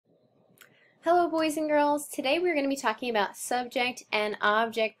Hello boys and girls. Today we're going to be talking about subject and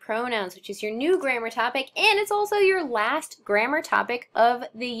object pronouns, which is your new grammar topic, and it's also your last grammar topic of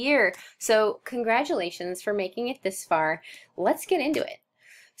the year. So congratulations for making it this far. Let's get into it.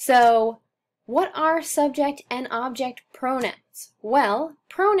 So what are subject and object pronouns? Well,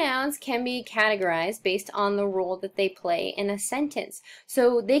 pronouns can be categorized based on the role that they play in a sentence.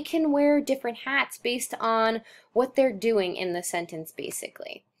 So they can wear different hats based on what they're doing in the sentence,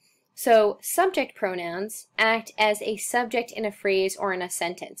 basically. So subject pronouns act as a subject in a phrase or in a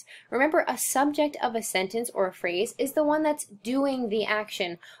sentence. Remember, a subject of a sentence or a phrase is the one that's doing the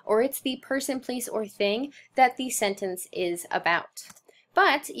action, or it's the person, place, or thing that the sentence is about.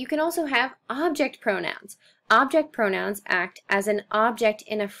 But you can also have object pronouns. Object pronouns act as an object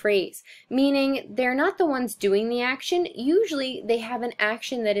in a phrase, meaning they're not the ones doing the action. Usually they have an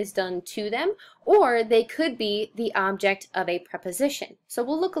action that is done to them, or they could be the object of a preposition. So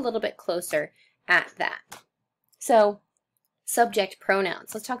we'll look a little bit closer at that. So subject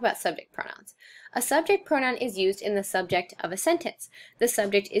pronouns. Let's talk about subject pronouns. A subject pronoun is used in the subject of a sentence. The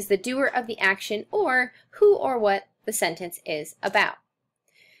subject is the doer of the action or who or what the sentence is about.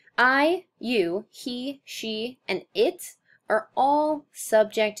 I, you, he, she, and it are all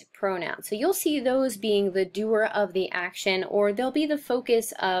subject pronouns. So you'll see those being the doer of the action, or they'll be the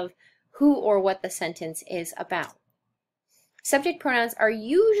focus of who or what the sentence is about. Subject pronouns are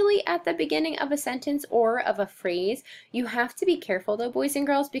usually at the beginning of a sentence or of a phrase. You have to be careful though, boys and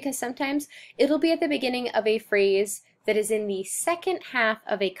girls, because sometimes it'll be at the beginning of a phrase that is in the second half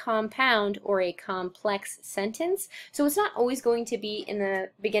of a compound or a complex sentence. So it's not always going to be in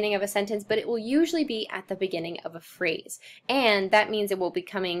the beginning of a sentence, but it will usually be at the beginning of a phrase. And that means it will be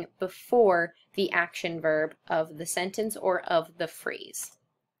coming before the action verb of the sentence or of the phrase.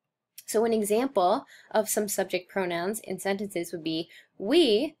 So an example of some subject pronouns in sentences would be,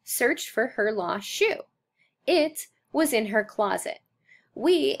 we searched for her lost shoe. It was in her closet.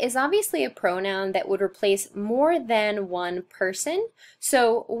 We is obviously a pronoun that would replace more than one person.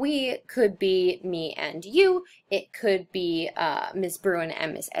 So we could be me and you. It could be Ms. Bruin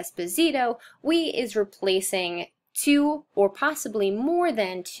and Ms. Esposito. We is replacing two or possibly more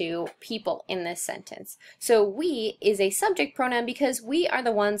than two people in this sentence. So we is a subject pronoun because we are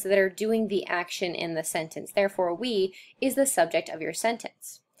the ones that are doing the action in the sentence. Therefore, we is the subject of your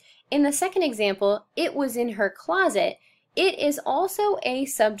sentence. In the second example, it was in her closet. It is also a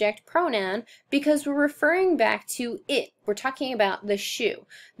subject pronoun because we're referring back to it. We're talking about the shoe.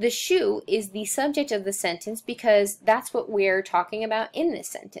 The shoe is the subject of the sentence because that's what we're talking about in this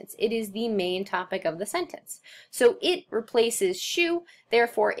sentence. It is the main topic of the sentence. So it replaces shoe,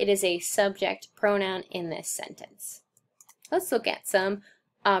 therefore it is a subject pronoun in this sentence. Let's look at some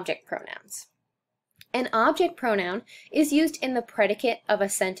object pronouns. An object pronoun is used in the predicate of a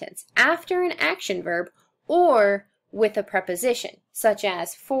sentence after an action verb or with a preposition, such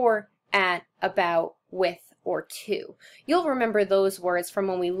as for, at, about, with, or to. You'll remember those words from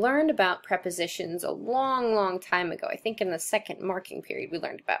when we learned about prepositions a long time ago. I think in the second marking period we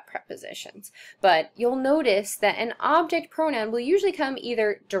learned about prepositions. But you'll notice that an object pronoun will usually come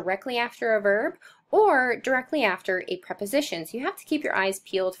either directly after a verb or directly after a preposition. So you have to keep your eyes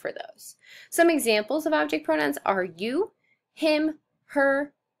peeled for those. Some examples of object pronouns are you, him,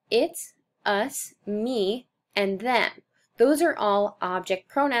 her, it, us, me, and them. Those are all object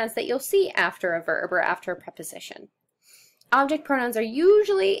pronouns that you'll see after a verb or after a preposition. Object pronouns are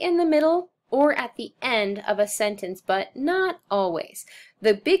usually in the middle or at the end of a sentence, but not always.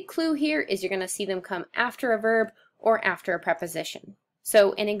 The big clue here is you're going to see them come after a verb or after a preposition.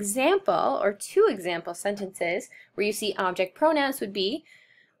 So an example or two example sentences where you see object pronouns would be,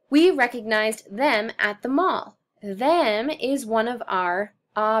 we recognized them at the mall. Them is one of our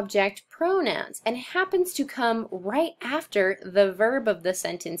object pronouns, and it happens to come right after the verb of the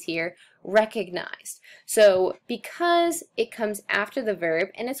sentence here, recognized. So because it comes after the verb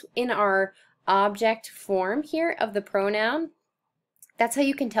and it's in our object form here of the pronoun, that's how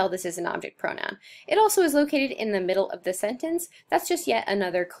you can tell this is an object pronoun. It also is located in the middle of the sentence. That's just yet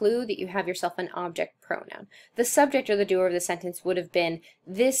another clue that you have yourself an object pronoun. The subject or the doer of the sentence would have been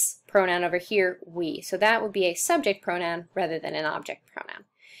this pronoun over here, we. So that would be a subject pronoun rather than an object pronoun.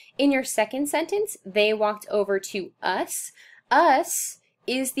 In your second sentence, they walked over to us. Us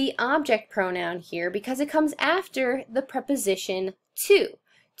is the object pronoun here because it comes after the preposition to.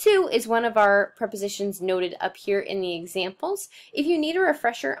 To is one of our prepositions noted up here in the examples. If you need a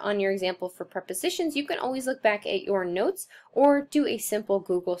refresher on your example for prepositions, you can always look back at your notes or do a simple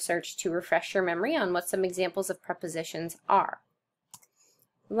Google search to refresh your memory on what some examples of prepositions are.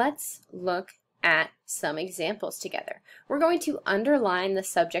 Let's look at some examples together. We're going to underline the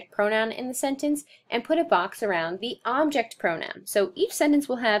subject pronoun in the sentence and put a box around the object pronoun. So each sentence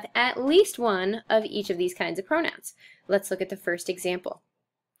will have at least one of each of these kinds of pronouns. Let's look at the first example.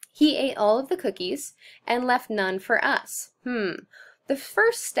 He ate all of the cookies and left none for us. The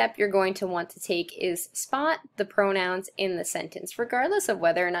first step you're going to want to take is spot the pronouns in the sentence, regardless of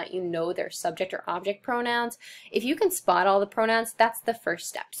whether or not you know their subject or object pronouns. If you can spot all the pronouns, that's the first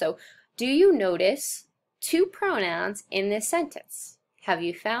step. So do you notice two pronouns in this sentence? Have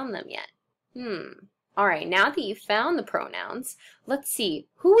you found them yet? All right, now that you've found the pronouns, let's see,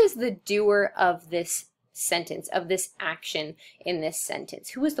 who is the doer of this sentence, of this action in this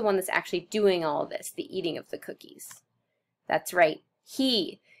sentence? Who is the one that's actually doing all this, the eating of the cookies? That's right,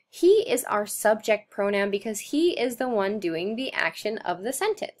 he. He is our subject pronoun because he is the one doing the action of the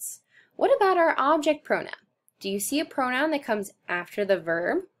sentence. What about our object pronoun? Do you see a pronoun that comes after the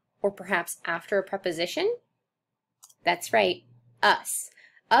verb or perhaps after a preposition? That's right, us.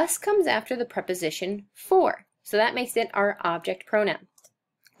 Us comes after the preposition for, so that makes it our object pronoun.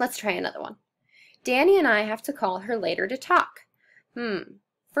 Let's try another one. Danny and I have to call her later to talk.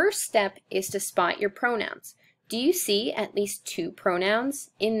 First step is to spot your pronouns. Do you see at least two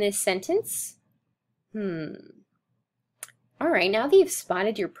pronouns in this sentence? All right, now that you've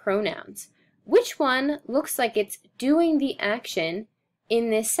spotted your pronouns, which one looks like it's doing the action in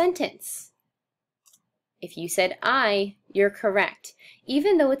this sentence? If you said I, you're correct.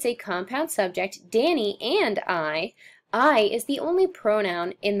 Even though it's a compound subject, Danny and I is the only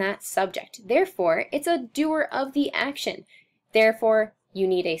pronoun in that subject. Therefore, it's a doer of the action. Therefore, you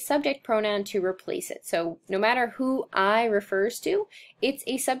need a subject pronoun to replace it. So no matter who I refers to, it's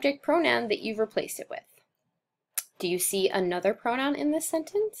a subject pronoun that you've replaced it with. Do you see another pronoun in this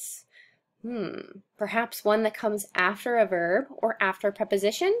sentence? Perhaps one that comes after a verb or after a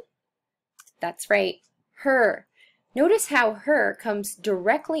preposition? That's right, her. Notice how her comes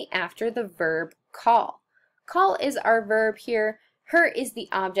directly after the verb call. Call is our verb here. Her is the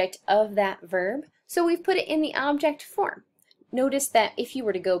object of that verb, so we've put it in the object form. Notice that if you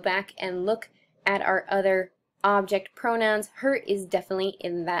were to go back and look at our other object pronouns, her is definitely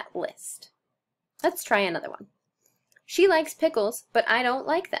in that list. Let's try another one. She likes pickles, but I don't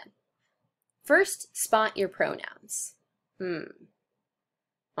like them. First, spot your pronouns.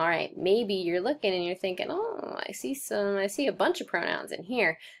 All right, maybe you're looking and you're thinking, oh, I see a bunch of pronouns in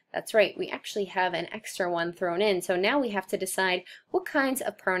here. That's right, we actually have an extra one thrown in, so now we have to decide what kinds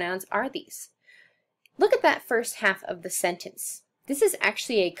of pronouns are these. Look at that first half of the sentence. This is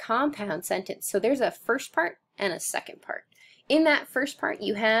actually a compound sentence, so there's a first part and a second part. In that first part,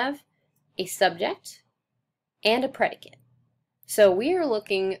 you have a subject and a predicate. So we are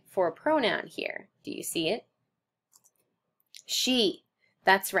looking for a pronoun here. Do you see it? She.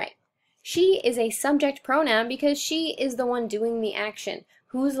 That's right. She is a subject pronoun because she is the one doing the action.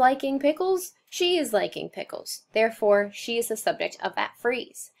 Who's liking pickles? She is liking pickles. Therefore, she is the subject of that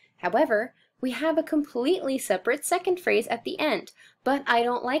phrase. However, we have a completely separate second phrase at the end, but I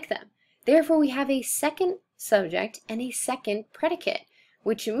don't like them. Therefore, we have a second subject and a second predicate,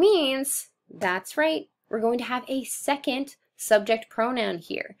 which means, that's right, we're going to have a second subject pronoun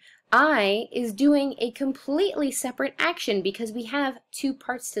here. I is doing a completely separate action because we have two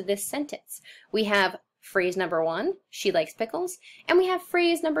parts to this sentence. We have phrase number one, she likes pickles, and we have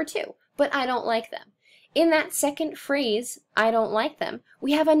phrase number two, but I don't like them. In that second phrase, I don't like them,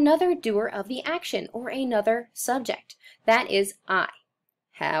 we have another doer of the action, or another subject. That is I.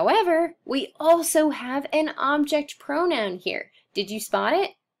 However, we also have an object pronoun here. Did you spot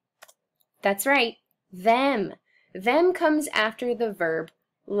it? That's right, them. Them comes after the verb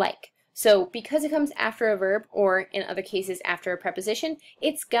like. So because it comes after a verb, or in other cases after a preposition,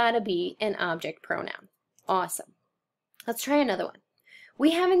 it's gotta be an object pronoun. Awesome. Let's try another one.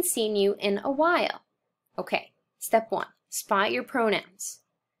 We haven't seen you in a while. Okay, step one, spot your pronouns.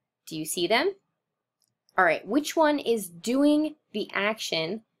 Do you see them? All right, which one is doing the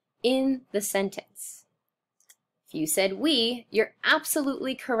action in the sentence? If you said we, you're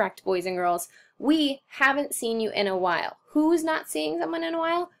absolutely correct, boys and girls. We haven't seen you in a while. Who's not seeing someone in a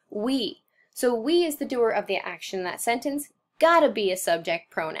while? We. So we is the doer of the action in that sentence. Gotta be a subject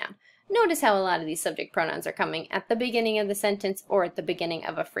pronoun. Notice how a lot of these subject pronouns are coming at the beginning of the sentence or at the beginning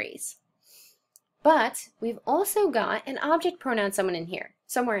of a phrase. But we've also got an object pronoun somewhere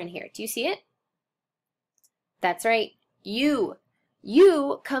in here. Do you see it? That's right, you.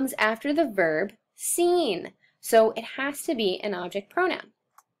 You comes after the verb seen. So it has to be an object pronoun.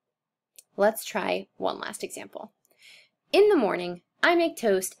 Let's try one last example. In the morning, I make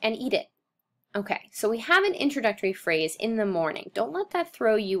toast and eat it. Okay, so we have an introductory phrase, in the morning. Don't let that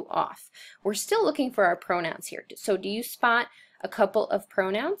throw you off. We're still looking for our pronouns here. So do you spot a couple of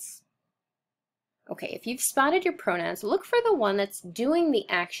pronouns? Okay, if you've spotted your pronouns, look for the one that's doing the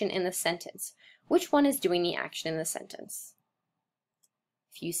action in the sentence. Which one is doing the action in the sentence?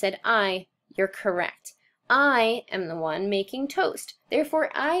 If you said I, you're correct. I am the one making toast. Therefore,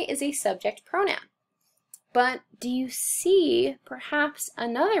 I is a subject pronoun. But do you see perhaps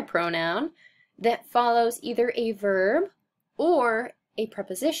another pronoun that follows either a verb or a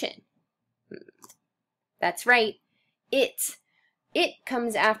preposition? That's right, it. It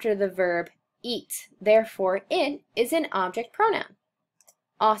comes after the verb eat. Therefore, it is an object pronoun.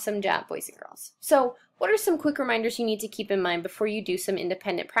 Awesome job, boys and girls. So, what are some quick reminders you need to keep in mind before you do some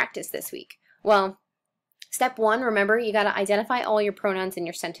independent practice this week? Well, step 1, remember, you got to identify all your pronouns in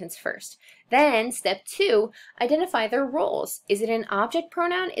your sentence first. Then, step 2, identify their roles. Is it an object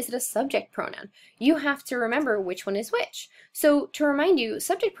pronoun? Is it a subject pronoun? You have to remember which one is which. So, to remind you,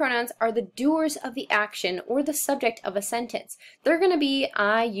 subject pronouns are the doers of the action or the subject of a sentence. They're going to be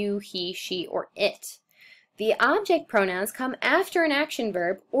I, you, he, she, or it. The object pronouns come after an action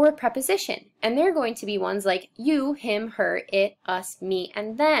verb or a preposition, and they're going to be ones like you, him, her, it, us, me,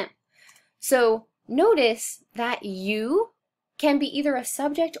 and them. So, notice that you can be either a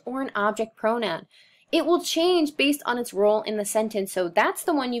subject or an object pronoun. It will change based on its role in the sentence, so that's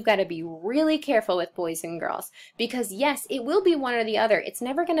the one you've got to be really careful with, boys and girls, because yes, it will be one or the other. It's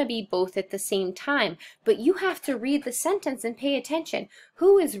never going to be both at the same time, but you have to read the sentence and pay attention.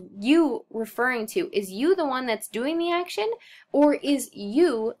 Who is you referring to? Is you the one that's doing the action, or is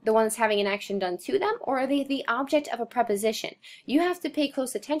you the one that's having an action done to them, or are they the object of a preposition? You have to pay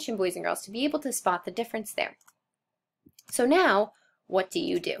close attention, boys and girls, to be able to spot the difference there. So now, what do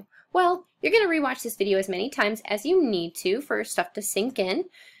you do? Well, you're going to rewatch this video as many times as you need to for stuff to sink in.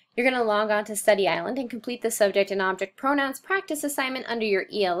 You're going to log on to Study Island and complete the subject and object pronouns practice assignment under your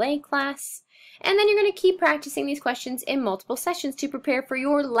ELA class. And then you're going to keep practicing these questions in multiple sessions to prepare for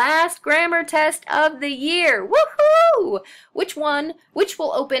your last grammar test of the year. Woohoo! Which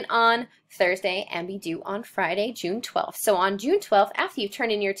will open on Thursday and be due on Friday, June 12th. So on June 12th, after you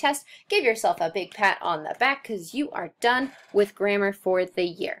turn in your test, give yourself a big pat on the back because you are done with grammar for the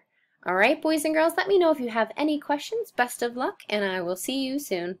year. All right, boys and girls, let me know if you have any questions. Best of luck, and I will see you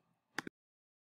soon.